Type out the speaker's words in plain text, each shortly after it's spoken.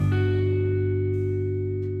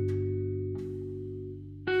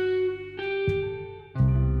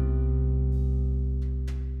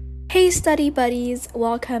Hey study buddies,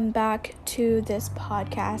 welcome back to this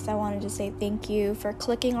podcast. I wanted to say thank you for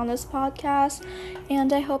clicking on this podcast,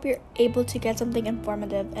 and I hope you're able to get something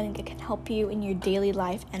informative and it can help you in your daily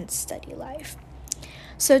life and study life.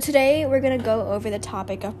 So today we're going to go over the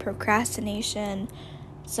topic of procrastination,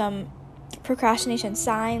 some procrastination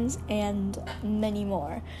signs, and many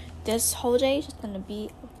more. This whole day is just going to be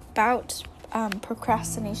about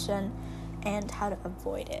procrastination and how to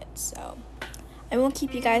avoid it. So I won't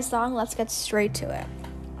keep you guys long. Let's get straight to it.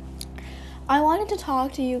 I wanted to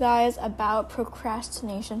talk to you guys about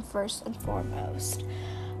procrastination first and foremost.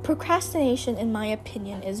 Procrastination, in my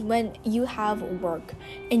opinion, is when you have work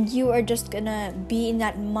and you are just gonna be in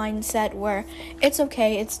that mindset where it's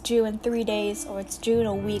okay, it's due in 3 days or it's due in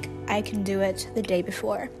a week, I can do it the day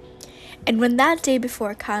before. And when that day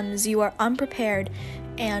before comes, you are unprepared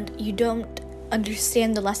and you don't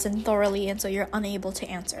understand the lesson thoroughly, and so you're unable to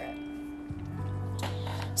answer it.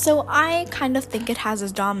 So I kind of think it has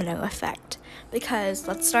a domino effect, because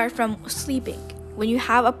let's start from sleeping. When you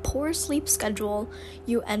have a poor sleep schedule,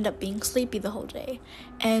 you end up being sleepy the whole day.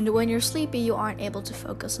 And when you're sleepy, you aren't able to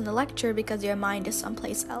focus on the lecture because your mind is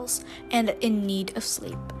someplace else and in need of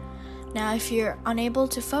sleep. Now, if you're unable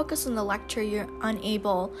to focus on the lecture, you're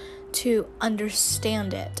unable to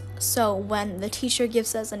understand it. So when the teacher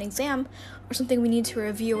gives us an exam or something we need to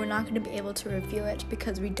review, we're not going to be able to review it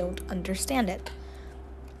because we don't understand it.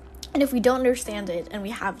 And if we don't understand it and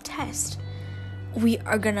we have a test, we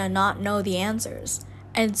are going to not know the answers.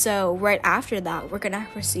 And so right after that, we're going to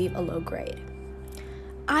receive a low grade.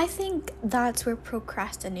 I think that's where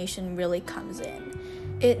procrastination really comes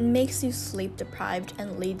in. It makes you sleep deprived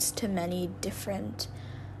and leads to many different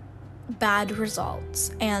bad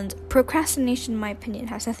results. And procrastination, in my opinion,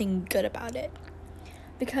 has nothing good about it,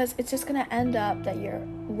 because it's just going to end up that your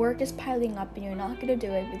work is piling up and you're not going to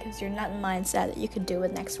do it because you're not in the mindset that you could do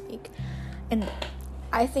it next week. And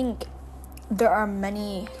I think there are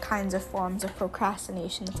many kinds of forms of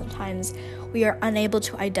procrastination that sometimes we are unable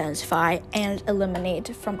to identify and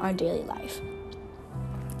eliminate from our daily life.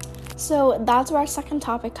 So that's where our second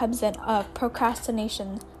topic comes in, of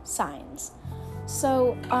procrastination signs.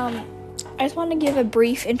 So I just want to give a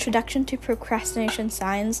brief introduction to procrastination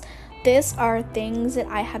signs. These are things that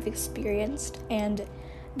I have experienced and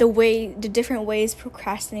the different ways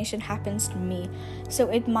procrastination happens to me. So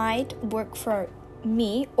it might work for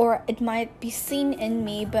me, or it might be seen in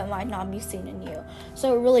me but might not be seen in you.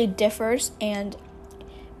 So it really differs, and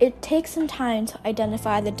it takes some time to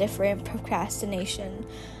identify the different procrastination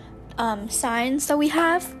signs that we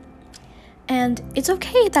have. And it's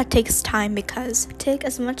okay if that takes time, because take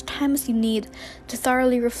as much time as you need to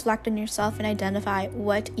thoroughly reflect on yourself and identify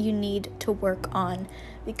what you need to work on,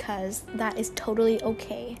 because that is totally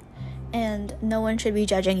okay and no one should be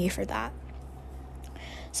judging you for that.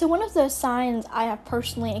 So one of the signs I have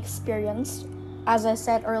personally experienced, as I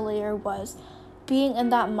said earlier, was being in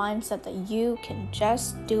that mindset that you can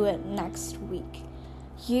just do it next week.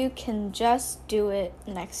 You can just do it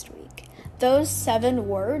next week. Those 7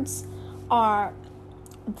 words are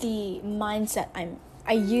the mindset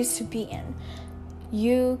I used to be in.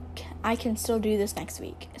 I can still do this next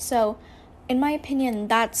week. So in my opinion,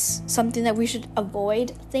 that's something that we should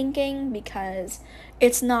avoid thinking, because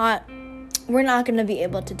we're not going to be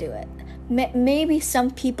able to do it. Maybe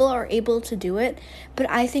some people are able to do it, but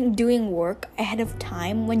I think doing work ahead of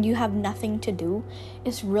time when you have nothing to do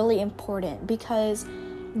is really important, because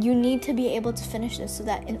you need to be able to finish this so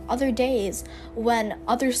that in other days when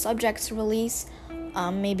other subjects release,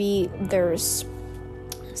 maybe there's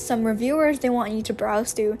some reviewers they want you to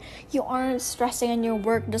browse through, you aren't stressing and your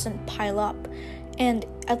work doesn't pile up. And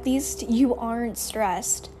at least you aren't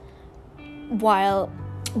stressed while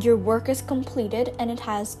your work is completed and it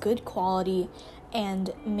has good quality, and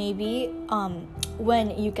maybe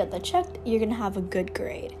when you get the check, you're gonna have a good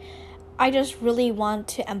grade. I just really want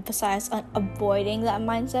to emphasize on avoiding that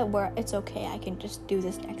mindset where it's okay, I can just do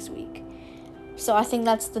this next week. So I think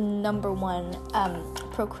that's the number one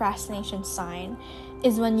procrastination sign,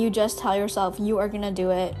 is when you just tell yourself you are going to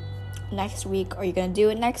do it next week or you're going to do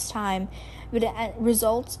it next time, but it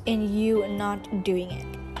results in you not doing it.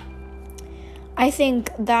 I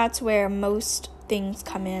think that's where most things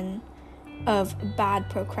come in of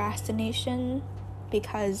bad procrastination,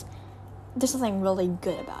 because there's something really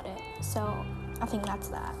good about it. So I think that's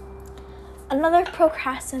that. Another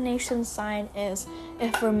procrastination sign is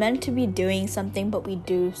if we're meant to be doing something but we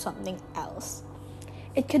do something else.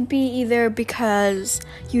 It could be either because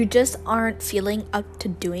you just aren't feeling up to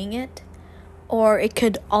doing it, or it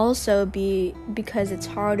could also be because it's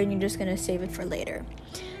hard and you're just going to save it for later.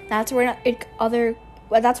 That's where other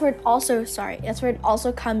But that's where it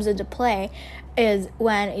also comes into play, is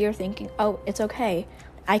when you're thinking, oh, it's okay,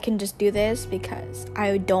 I can just do this because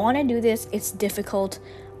I don't want to do this, it's difficult,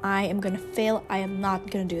 I am gonna fail, I am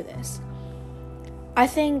not gonna do this. I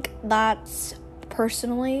think that's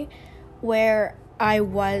personally where I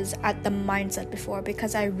was at the mindset before,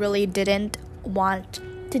 because I really didn't want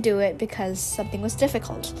to do it because something was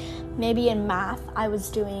difficult. Maybe in math I was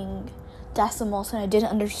doing decimals and I didn't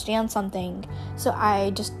understand something, so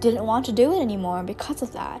I just didn't want to do it anymore because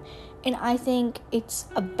of that. And I think it's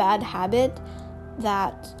a bad habit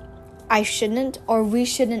that I shouldn't, or we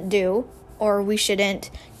shouldn't do, or we shouldn't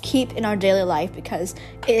keep in our daily life, because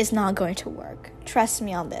it is not going to work. Trust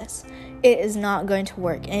me on this. It is not going to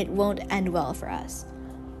work, and it won't end well for us.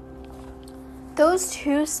 Those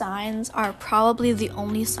 2 signs are probably the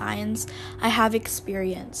only signs I have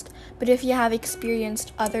experienced. But if you have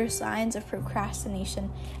experienced other signs of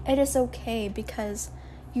procrastination, it is okay, because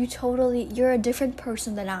you're a different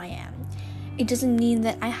person than I am. It doesn't mean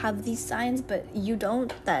that I have these signs, but you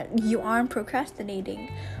don't, that you aren't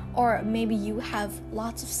procrastinating. Or maybe you have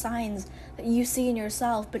lots of signs that you see in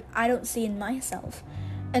yourself, but I don't see in myself.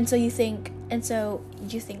 And so you think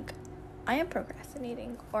I am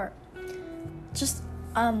procrastinating. Or just,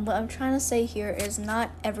 what I'm trying to say here is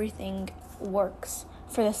not everything works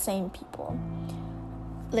for the same people.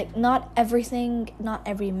 Like, not everything, not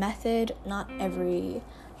every method, not every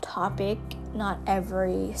topic, not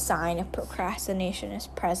every sign of procrastination is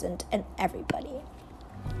present in everybody.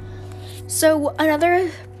 So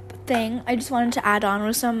another thing I just wanted to add on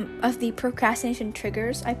was some of the procrastination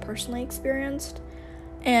triggers I personally experienced,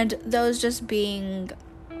 and those just being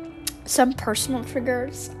some personal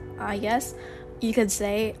triggers, I guess you could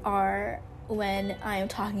say, are when I am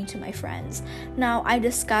talking to my friends. Now, I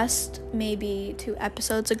discussed maybe 2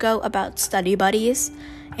 episodes ago about study buddies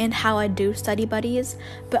and how I do study buddies,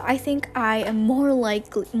 but I think I am more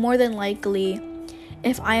than likely,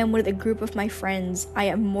 if I am with a group of my friends, I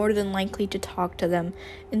am more than likely to talk to them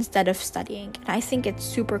instead of studying. And I think it's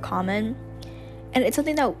super common, and it's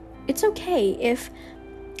something that it's okay if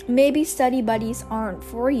maybe study buddies aren't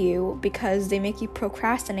for you because they make you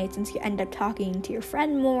procrastinate, since you end up talking to your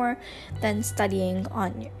friend more than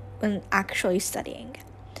actually studying.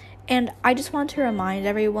 And I just want to remind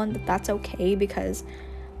everyone that that's okay, because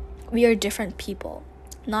we are different people.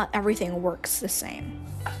 Not everything works the same.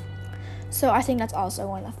 So I think that's also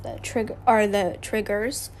one of the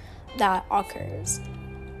triggers that occurs.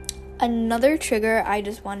 Another trigger I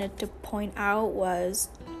just wanted to point out was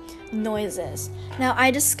noises. Now,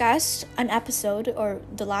 I discussed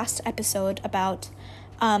the last episode about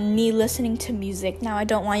me listening to music. Now, I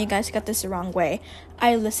don't want you guys to get this the wrong way.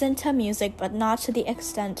 I listen to music, but not to the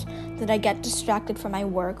extent that I get distracted from my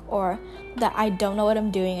work, or that I don't know what I'm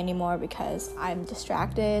doing anymore because I'm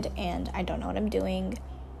distracted and I don't know what I'm doing.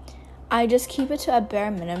 I just keep it to a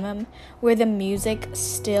bare minimum where the music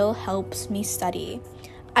still helps me study.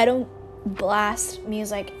 I don't blast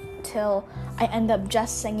music till I end up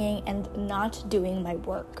just singing and not doing my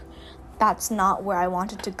work. That's not where I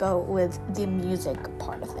wanted to go with the music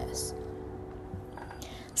part of this.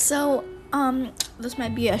 So, this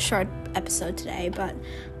might be a short episode today, but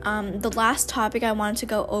the last topic I wanted to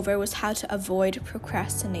go over was how to avoid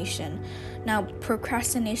procrastination. Now,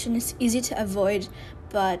 procrastination is easy to avoid,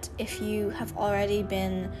 but if you have already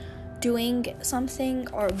been doing something,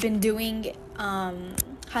 or been doing,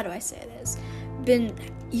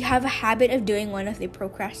 you have a habit of doing one of the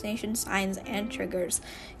procrastination signs and triggers,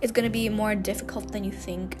 it's going to be more difficult than you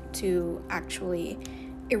think to actually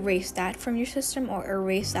erase that from your system or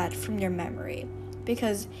erase that from your memory,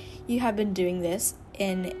 because you have been doing this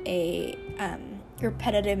in a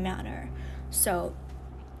repetitive manner. So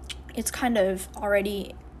it's kind of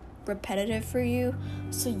already repetitive for you,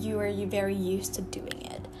 so you are very used to doing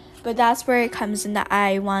it. But that's where it comes in, that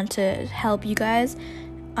I want to help you guys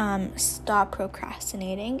stop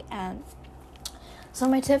procrastinating. And so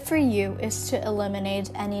my tip for you is to eliminate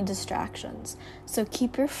any distractions. So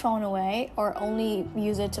keep your phone away, or only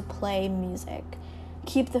use it to play music.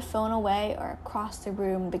 Keep the phone away or across the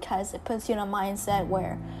room, because it puts you in a mindset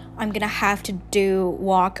where I'm gonna have to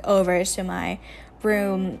walk over to my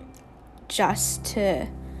room just to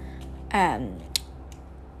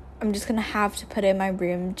I'm just gonna have to put it in my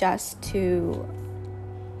room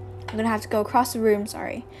I'm gonna have to go across the room,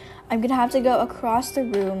 I'm gonna have to go across the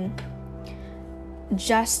room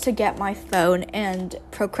just to get my phone and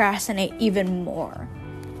procrastinate even more.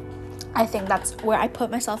 I think that's where I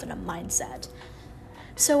put myself in a mindset.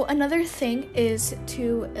 So another thing is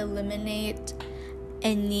to eliminate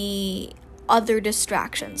any other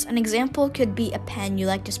distractions. An example could be a pen you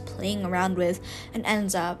like just playing around with, and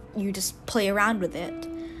ends up you just play around with it.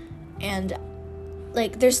 And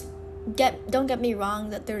like don't get me wrong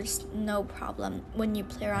that there's no problem when you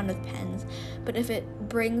play around with pens, but if it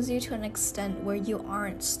brings you to an extent where you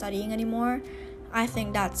aren't studying anymore, I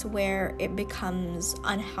think that's where it becomes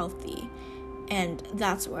unhealthy, and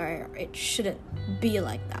that's where it shouldn't be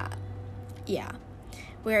like that.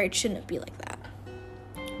 Where it shouldn't be like that.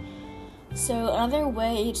 So another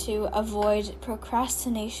way to avoid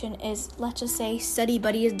procrastination is, let's just say, study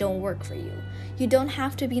buddies don't work for you. You don't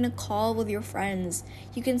have to be in a call with your friends.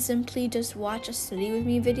 You can simply just watch a study with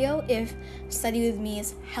me video if study with me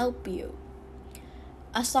is help you.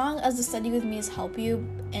 As long as the study with me is help you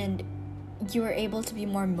and you are able to be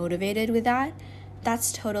more motivated with that,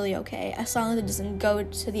 that's totally okay. As long as it doesn't go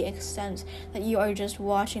to the extent that you are just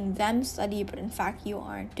watching them study, but in fact you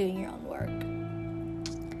aren't doing your own work.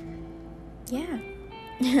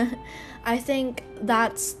 I think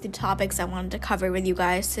that's the topics I wanted to cover with you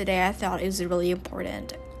guys today. I thought it was a really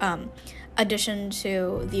important addition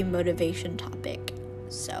to the motivation topic.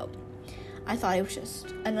 So I thought it was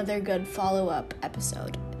just another good follow-up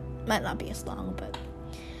episode. Might not be as long, but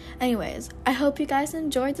anyways, I hope you guys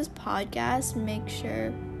enjoyed this podcast. Make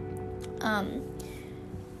sure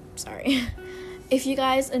if you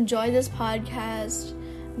guys enjoyed this podcast,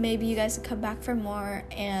 maybe you guys can come back for more,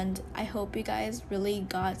 and I hope you guys really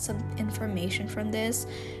got some information from this,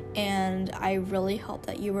 and I really hope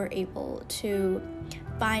that you were able to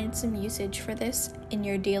find some usage for this in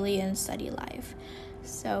your daily and study life.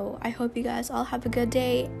 So I hope you guys all have a good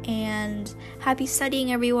day, and happy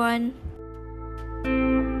studying, everyone.